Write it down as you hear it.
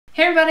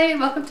Hey everybody,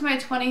 welcome to my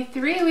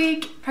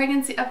 23-week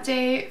pregnancy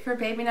update for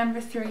baby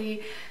number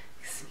 3.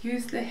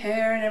 Excuse the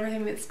hair and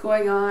everything that's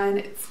going on.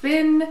 It's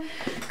been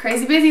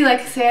crazy busy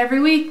like I say every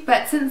week,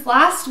 but since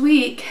last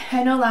week,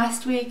 I know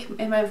last week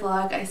in my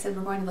vlog I said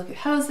we're going to look at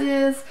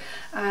houses.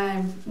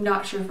 I'm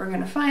not sure if we're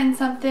going to find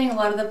something. A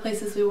lot of the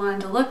places we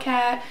wanted to look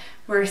at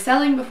were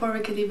selling before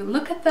we could even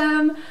look at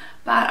them,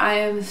 but I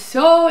am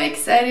so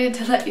excited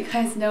to let you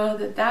guys know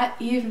that that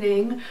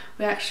evening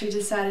we actually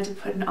decided to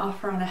put an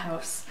offer on a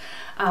house.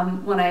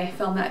 When I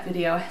filmed that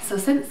video. So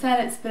since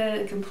then it's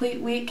been a complete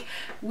week.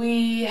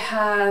 We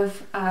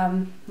have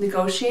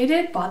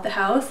negotiated, bought the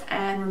house,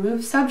 and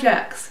removed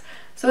subjects.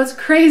 So it's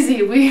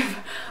crazy. We've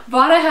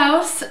bought a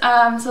house,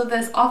 so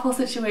this awful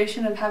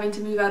situation of having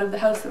to move out of the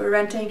house that we're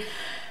renting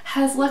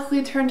has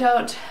luckily turned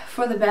out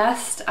for the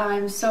best.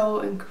 I'm so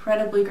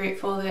incredibly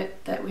grateful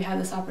that we had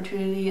this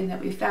opportunity and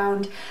that we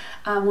found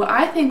what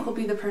I think will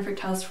be the perfect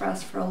house for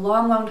us for a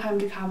long time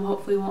to come.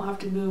 Hopefully we won't have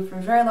to move for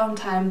a very long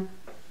time.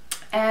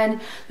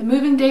 And the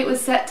moving date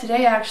was set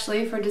today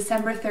actually for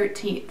December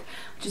 13th,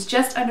 which is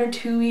just under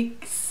 2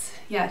 weeks,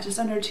 yeah, just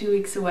under 2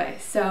 weeks away.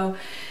 So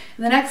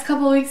in the next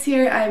couple of weeks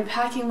here, I'm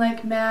packing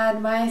like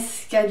mad. My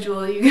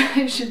schedule, you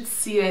guys should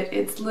see it.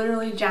 It's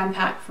literally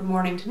jam-packed from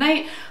morning to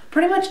night.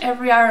 Pretty much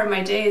every hour of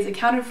my day is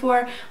accounted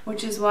for,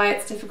 which is why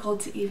it's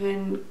difficult to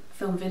even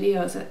film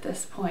videos at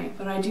this point.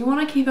 But I do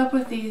want to keep up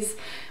with these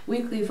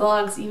weekly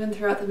vlogs even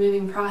throughout the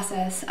moving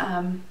process.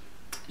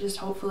 Just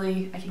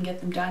hopefully I can get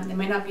them done. They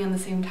might not be on the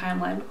same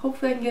timeline, but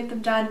hopefully I can get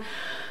them done.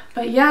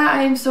 But yeah,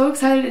 I am so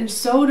excited and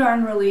so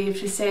darn relieved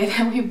to say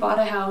that we bought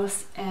a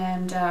house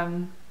and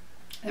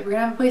that we're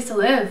gonna have a place to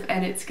live,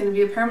 and it's gonna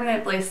be a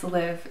permanent place to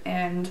live,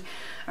 and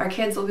our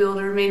kids will be able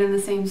to remain in the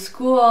same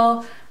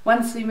school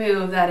once we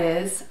move, that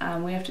is.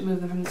 We have to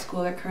move them from the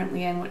school they're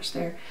currently in, which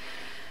they're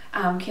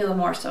Kayla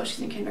more so,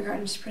 she's in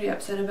kindergarten, she's pretty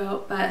upset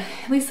about, but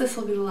at least this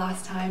will be the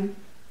last time,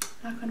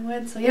 knock on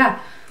wood. So yeah,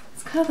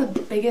 it's kind of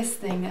the biggest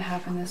thing that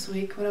happened this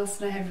week. What else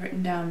did I have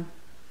written down?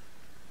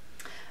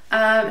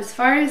 As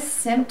far as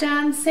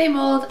symptoms, same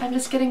old. I'm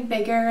just getting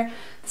bigger.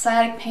 The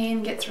sciatic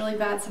pain gets really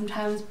bad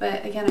sometimes,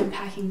 but again, I'm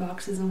packing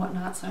boxes and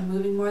whatnot, so I'm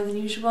moving more than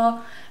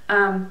usual.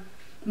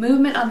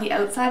 Movement on the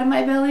outside of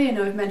my belly. I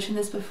know I've mentioned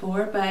this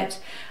before, but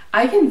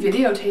I can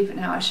videotape it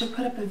now. I should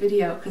put up a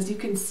video because you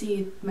can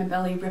see my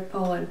belly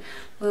ripple and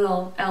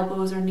little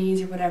elbows or knees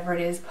or whatever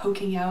it is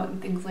poking out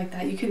and things like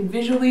that. You can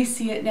visually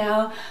see it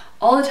now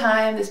all the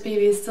time. This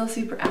baby is still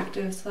super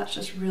active, so that's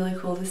just really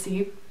cool to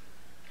see.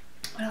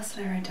 What else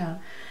did I write down?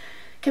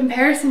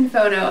 Comparison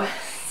photo.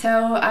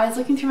 So I was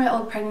looking through my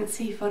old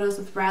pregnancy photos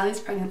with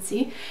Riley's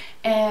pregnancy,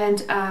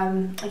 and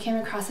I came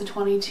across a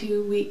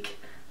 22-week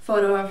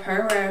photo of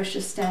her where I was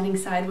just standing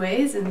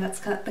sideways, and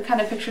that's the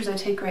kind of pictures I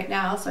take right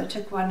now. So I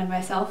took one of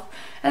myself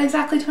at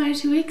exactly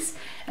 22 weeks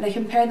and I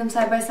compared them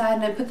side by side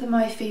and I put them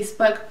on my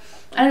Facebook,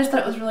 and I just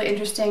thought it was really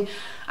interesting.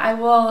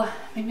 Maybe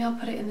I'll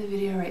put it in the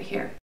video right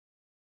here.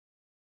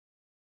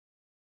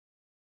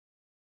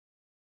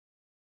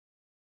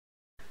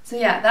 So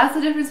yeah, that's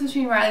the difference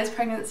between Riley's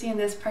pregnancy and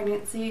this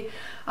pregnancy.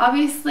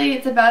 Obviously,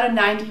 it's about a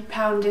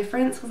 90-pound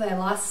difference because I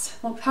lost,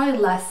 well, probably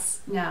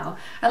less now.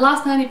 I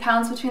lost 90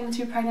 pounds between the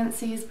two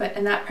pregnancies, but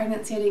in that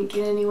pregnancy I didn't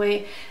gain any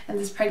weight, and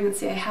this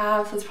pregnancy I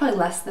have, so it's probably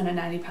less than a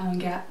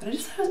 90-pound gap. But I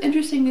just thought it was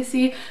interesting to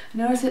see. I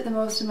noticed it the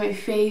most in my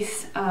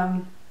face,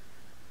 and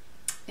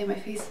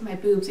my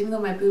boobs, even though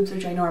my boobs are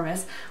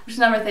ginormous, which is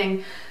another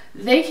thing.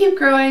 They keep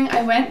growing.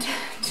 I went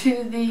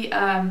to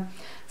the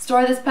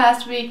store this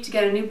past week to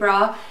get a new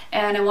bra,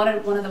 and I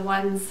wanted one of the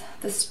ones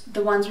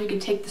where you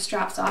could take the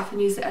straps off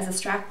and use it as a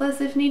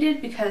strapless if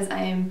needed, because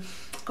I am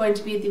going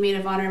to be the maid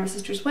of honor at my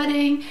sister's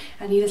wedding.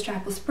 I need a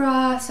strapless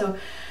bra. So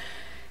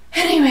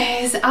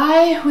anyways,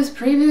 I was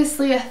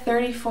previously a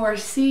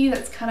 34C,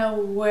 that's kind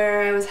of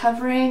where I was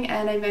hovering,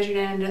 and I measured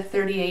in a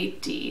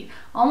 38D,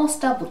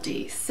 almost double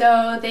D.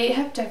 So they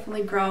have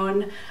definitely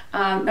grown,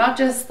 not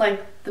just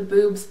like the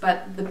boobs,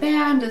 but the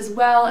band as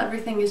well.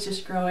 Everything is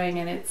just growing,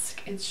 and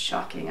it's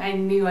shocking. I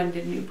knew I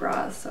needed new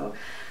bras, so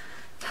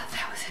I thought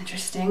that was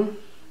interesting.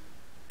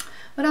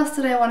 What else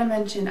did I want to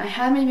mention? I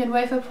had my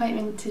midwife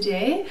appointment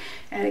today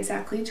at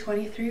exactly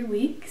 23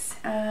 weeks,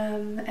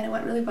 and it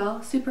went really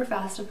well. Super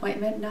fast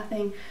appointment,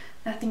 nothing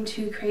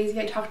too crazy.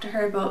 I talked to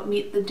her about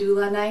meet the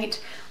doula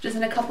night, which is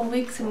in a couple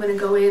weeks. I'm going to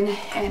go in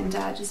and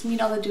just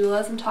meet all the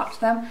doulas and talk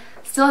to them.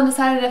 Still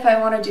undecided if I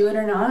want to do it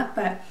or not,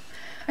 but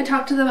I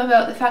talked to them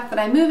about the fact that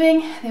I'm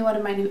moving. They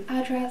wanted my new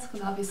address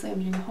because obviously I'm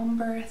doing a home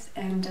birth,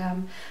 and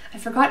I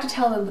forgot to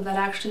tell them, but that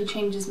actually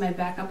changes my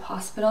backup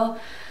hospital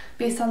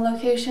based on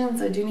locations.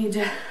 I do need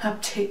to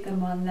update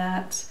them on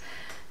that.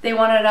 They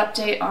wanted an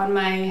update on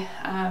my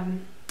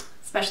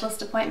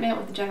specialist appointment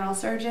with the general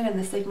surgeon and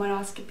the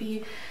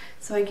sigmoidoscopy,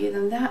 so I gave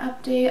them that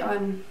update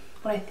on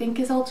what I think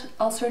is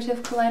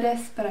ulcerative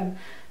colitis, but I'm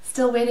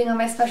still waiting on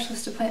my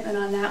specialist appointment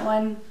on that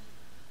one.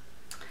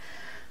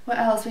 What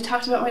else? We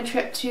talked about my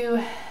trip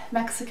to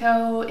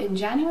Mexico in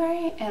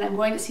January, and I'm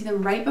going to see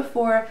them right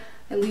before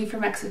I leave for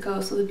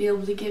Mexico, so they'll be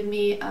able to give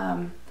me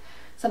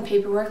some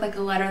paperwork, like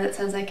a letter that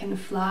says I can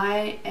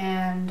fly,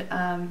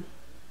 and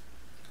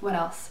what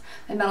else?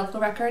 My medical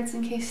records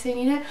in case they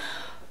need it.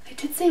 They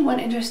did say one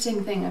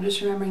interesting thing, I'm just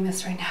remembering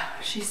this right now.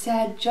 She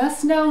said,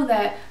 just know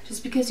that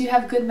just because you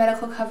have good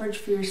medical coverage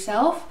for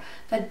yourself,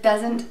 that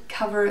doesn't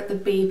cover the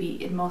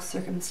baby in most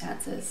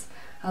circumstances.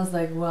 I was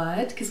like,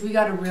 what? Because we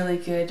got a really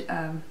good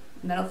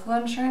medical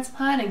insurance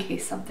plan in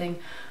case something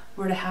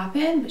were to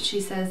happen, but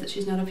she says that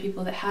she's known of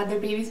people that had their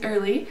babies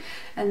early,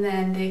 and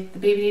then the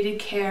baby needed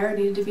care,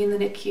 needed to be in the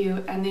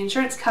NICU, and the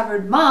insurance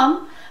covered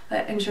mom,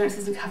 but insurance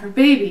doesn't cover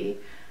baby.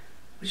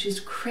 Which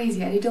is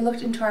crazy. I need to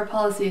look into our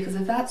policy, because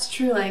if that's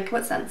true, like,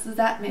 what sense does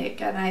that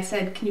make? And I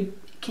said, can you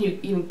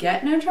even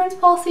get an insurance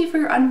policy for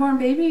your unborn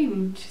baby?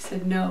 And she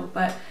said no,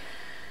 but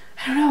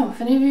I don't know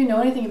if any of you know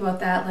anything about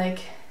that. Like,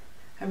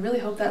 I really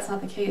hope that's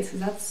not the case,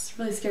 because that's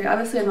really scary.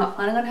 Obviously, I'm not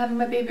planning on having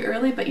my baby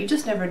early, but you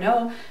just never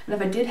know. And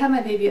if I did have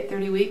my baby at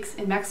 30 weeks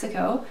in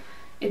Mexico,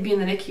 it'd be in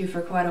the NICU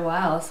for quite a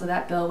while, so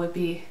that bill would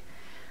be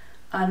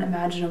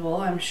unimaginable,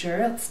 I'm sure.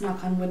 Let's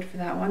knock on wood for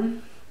that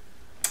one.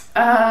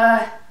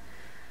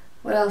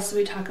 What else did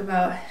we talk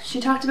about?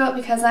 She talked about,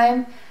 because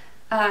I'm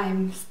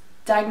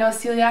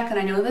diagnosed celiac, and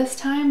I know this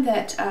time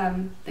that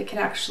that can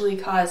actually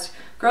cause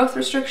growth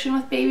restriction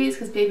with babies,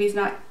 because baby's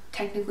not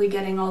technically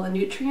getting all the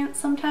nutrients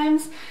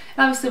sometimes. And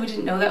obviously we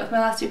didn't know that with my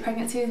last 2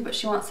 pregnancies, but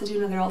she wants to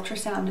do another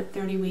ultrasound at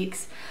 30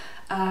 weeks,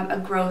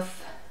 a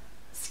growth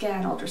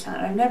scan ultrasound.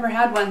 I've never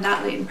had one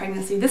that late in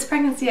pregnancy. This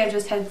pregnancy I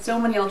just had so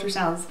many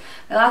ultrasounds.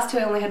 My last 2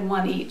 I only had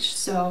 1 each,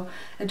 so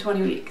at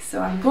 20 weeks.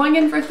 So I'm going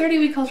in for a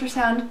 30-week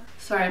ultrasound.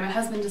 Sorry, my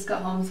husband just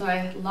got home, so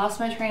I lost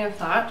my train of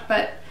thought.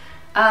 But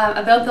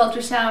about the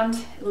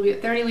ultrasound, it'll be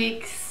at 30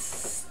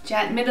 weeks,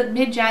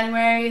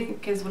 mid-January, I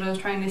think is what I was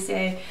trying to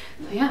say.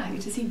 So yeah, I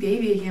get to see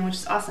baby again, which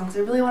is awesome, because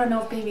I really want to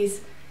know if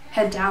baby's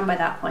head down by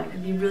that point.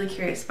 I'd be really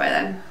curious by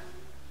then.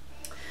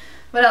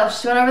 What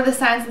else? She went over the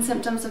signs and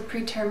symptoms of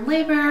preterm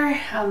labor,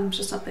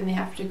 just something they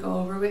have to go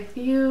over with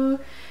you.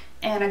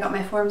 And I got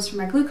my forms for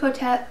my glucose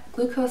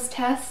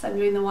test. I'm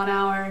doing the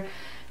 1-hour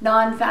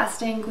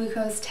non-fasting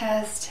glucose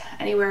test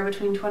anywhere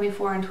between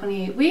 24 and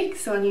 28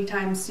 weeks, so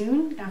anytime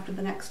soon after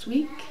the next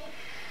week.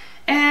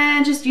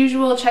 And just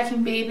usual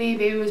checking baby.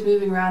 Baby was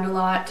moving around a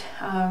lot,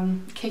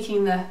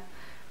 kicking the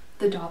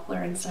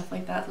doppler and stuff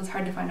like that, so it's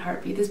hard to find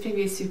heartbeat. This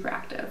baby is super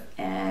active.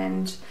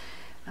 And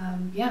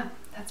yeah,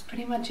 that's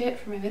pretty much it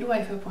for my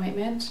midwife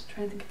appointment. I'm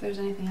trying to think if there's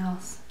anything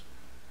else.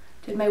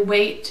 Did my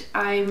weight,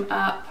 I'm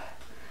up,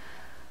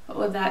 what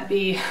would that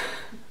be,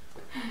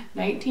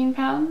 19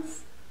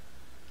 pounds?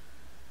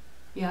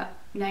 Yeah,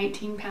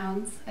 19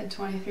 pounds at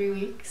 23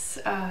 weeks.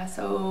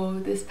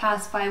 So this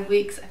past 5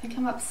 weeks, I think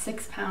I'm up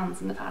 6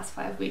 pounds in the past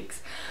 5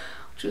 weeks,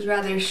 which was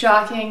rather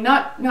shocking.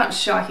 Not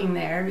shocking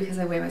there, because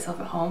I weigh myself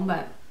at home,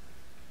 but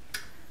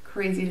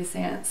crazy to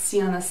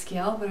see on a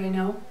scale. But I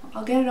know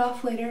I'll get it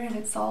off later, and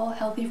it's all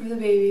healthy for the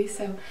baby.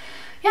 So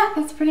yeah,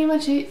 that's pretty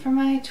much it for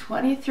my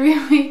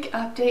 23-week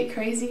update.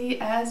 Crazy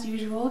as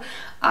usual.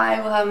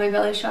 I will have my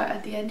belly shot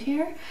at the end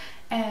here.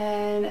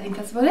 And I think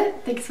that's about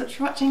it. Thanks so much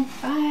for watching.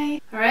 Bye.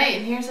 Alright,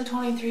 and here's a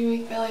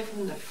 23-week belly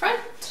from the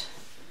front.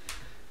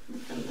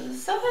 And from the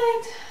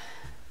side.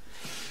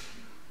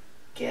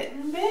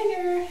 Getting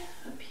bigger.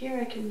 Up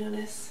here I can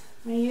notice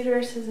my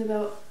uterus is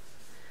about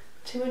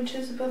 2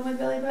 inches above my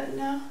belly button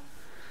now.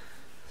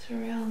 It's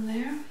around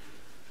there.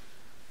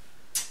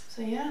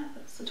 So yeah,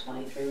 that's the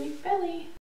 23-week belly.